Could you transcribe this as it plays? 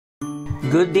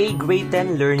Good day, grade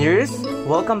 10 learners!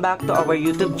 Welcome back to our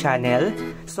YouTube channel.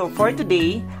 So for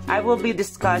today, I will be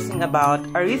discussing about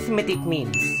arithmetic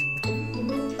means.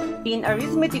 In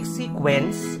arithmetic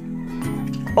sequence,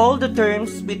 all the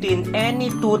terms between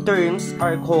any two terms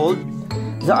are called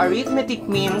the arithmetic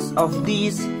means of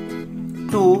these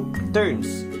two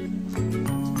terms.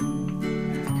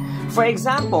 For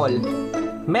example,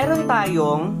 meron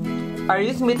tayong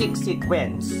arithmetic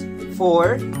sequence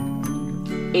for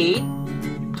 8,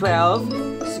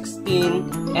 12,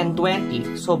 16, and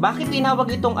 20. So, bakit tinawag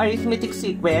itong arithmetic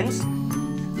sequence?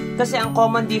 Kasi ang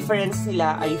common difference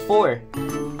nila ay 4.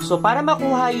 So, para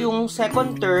makuha yung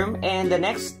second term and the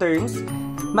next terms,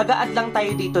 mag-a-add lang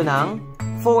tayo dito ng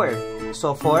 4.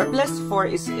 So, 4 plus 4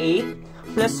 is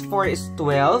 8, plus 4 is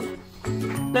 12,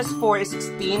 plus 4 is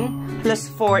 16, plus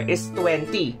 4 is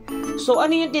 20. So,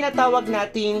 ano yung tinatawag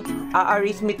nating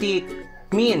arithmetic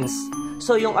means?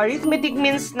 So, yung arithmetic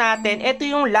means natin, ito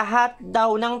yung lahat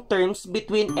daw ng terms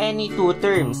between any two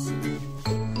terms.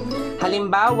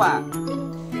 Halimbawa,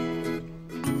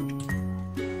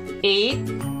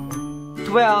 8,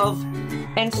 12,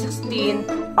 and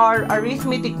 16 are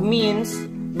arithmetic means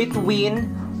between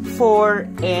 4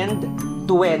 and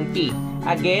 20.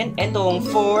 Again, itong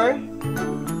 4,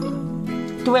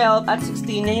 12, at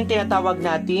 16 na yung tinatawag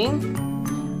nating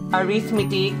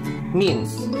arithmetic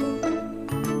means.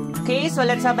 Okay, so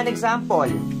let's have an example.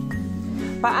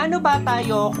 Paano ba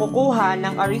tayo kukuha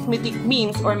ng arithmetic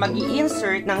means or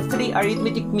mag-i-insert ng 3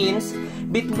 arithmetic means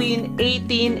between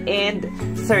 18 and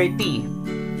 30?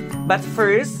 But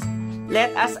first,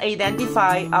 let us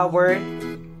identify our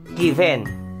given.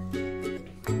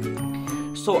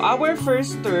 So our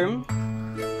first term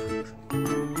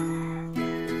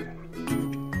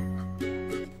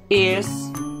is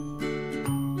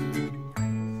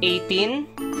 18.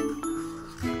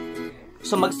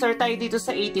 So, mag-start tayo dito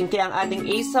sa 18, kaya ang ating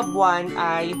a sub 1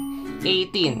 ay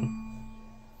 18.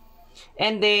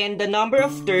 And then, the number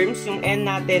of terms, yung n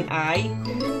natin ay,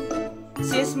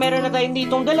 since meron na tayong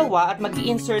ditong dalawa at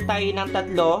mag-i-insert tayo ng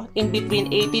tatlo, in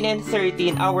between 18 and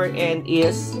 13, our n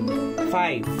is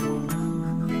 5.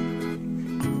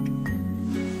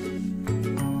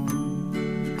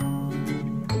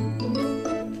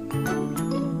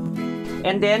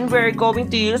 And then, we're going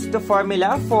to use the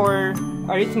formula for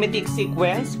arithmetic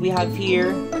sequence. We have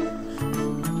here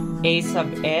a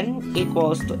sub n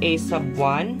equals to a sub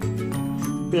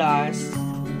 1 plus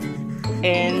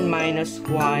n minus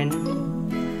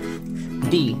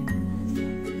 1 d.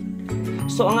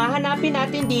 So, ang hahanapin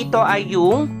natin dito ay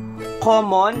yung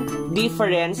common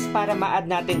difference para ma-add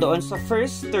natin doon sa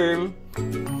first term.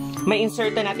 May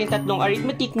insertan natin tatlong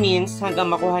arithmetic means hanggang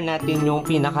makuha natin yung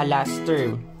pinaka-last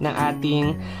term ng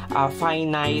ating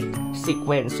finite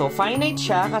sequence. So, finite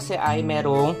siya kasi ay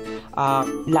merong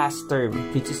last term,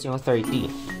 which is yung 30.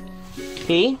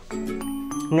 Okay?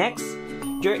 Next,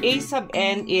 your a sub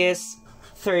n is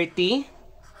 30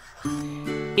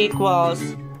 equals,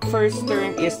 first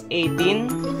term is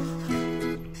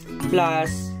 18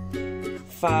 plus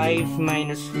 5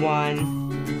 minus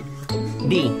 1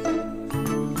 d.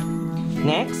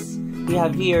 Next, we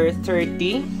have here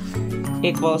 30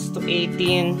 equals to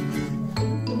 18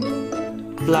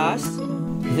 plus,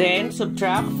 then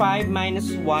subtract 5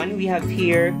 minus 1, we have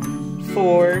here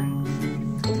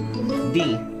 4d.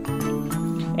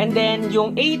 And then,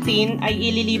 yung 18 ay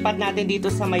ililipat natin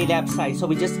dito sa my left side. So,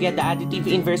 we just get the additive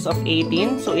inverse of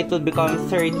 18. So, it will become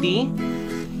 30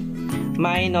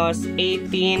 minus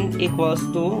 18 equals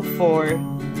to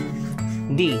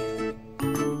 4d.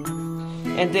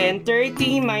 And then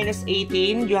 30 minus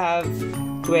 18, you have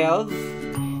 12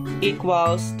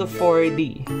 equals to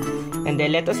 4d. And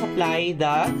then let us apply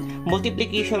the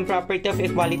multiplication property of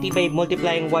equality by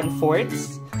multiplying 1/4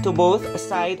 to both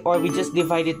sides, or we just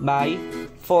divide it by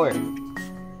 4.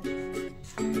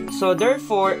 So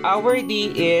therefore, our d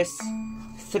is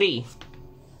 3.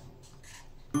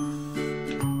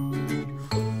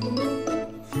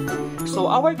 So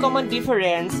our common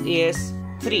difference is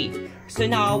 3. So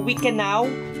now, we can now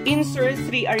insert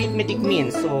 3 arithmetic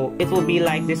means. So, it will be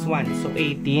like this one. So,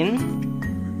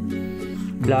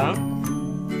 18, blank,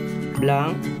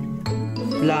 blank,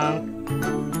 blank,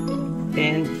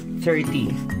 and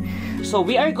 30. So,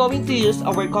 we are going to use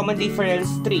our common difference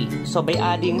 3. So, by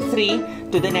adding 3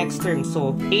 to the next term.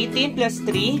 So, 18 plus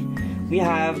 3, we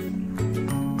have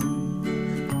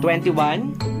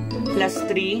 21 plus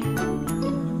 3,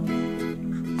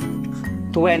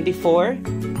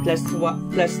 24. Plus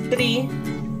 3,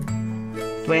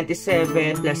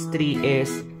 27 plus 3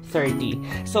 is 30.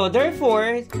 So,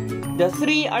 therefore, the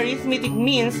 3 arithmetic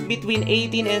means between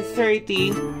 18 and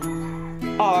 30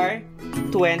 are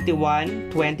 21,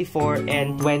 24,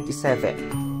 and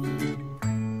 27.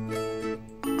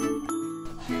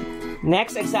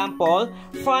 Next example,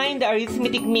 find the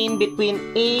arithmetic mean between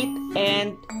 8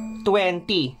 and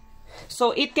 20.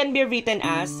 So it can be written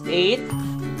as 8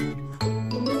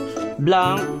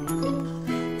 blank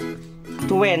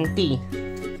 20.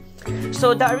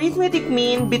 So the arithmetic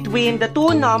mean between the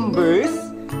two numbers,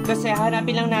 kasi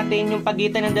hanapin lang natin yung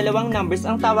pagitan ng dalawang numbers,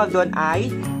 ang tawag doon ay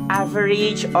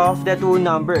average of the two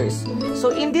numbers.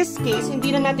 So in this case,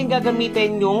 hindi na natin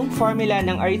gagamitin yung formula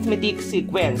ng arithmetic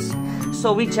sequence.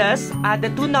 So we just add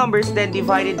the two numbers then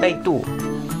divided by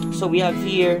 2. So we have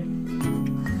here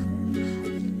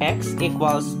x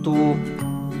equals to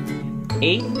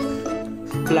 8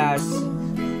 plus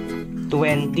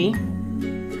 20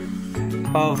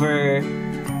 over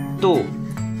 2.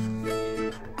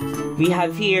 We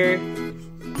have here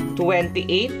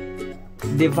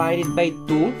 28 divided by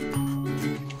 2.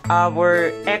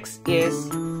 Our x is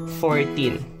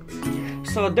 14.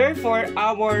 So therefore,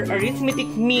 our arithmetic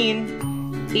mean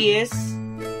is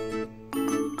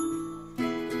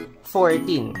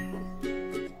 14.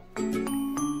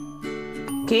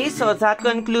 Okay, so that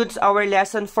concludes our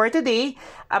lesson for today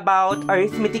about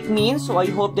arithmetic means. So I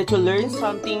hope that you learned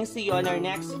something. See you on our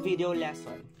next video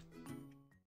lesson.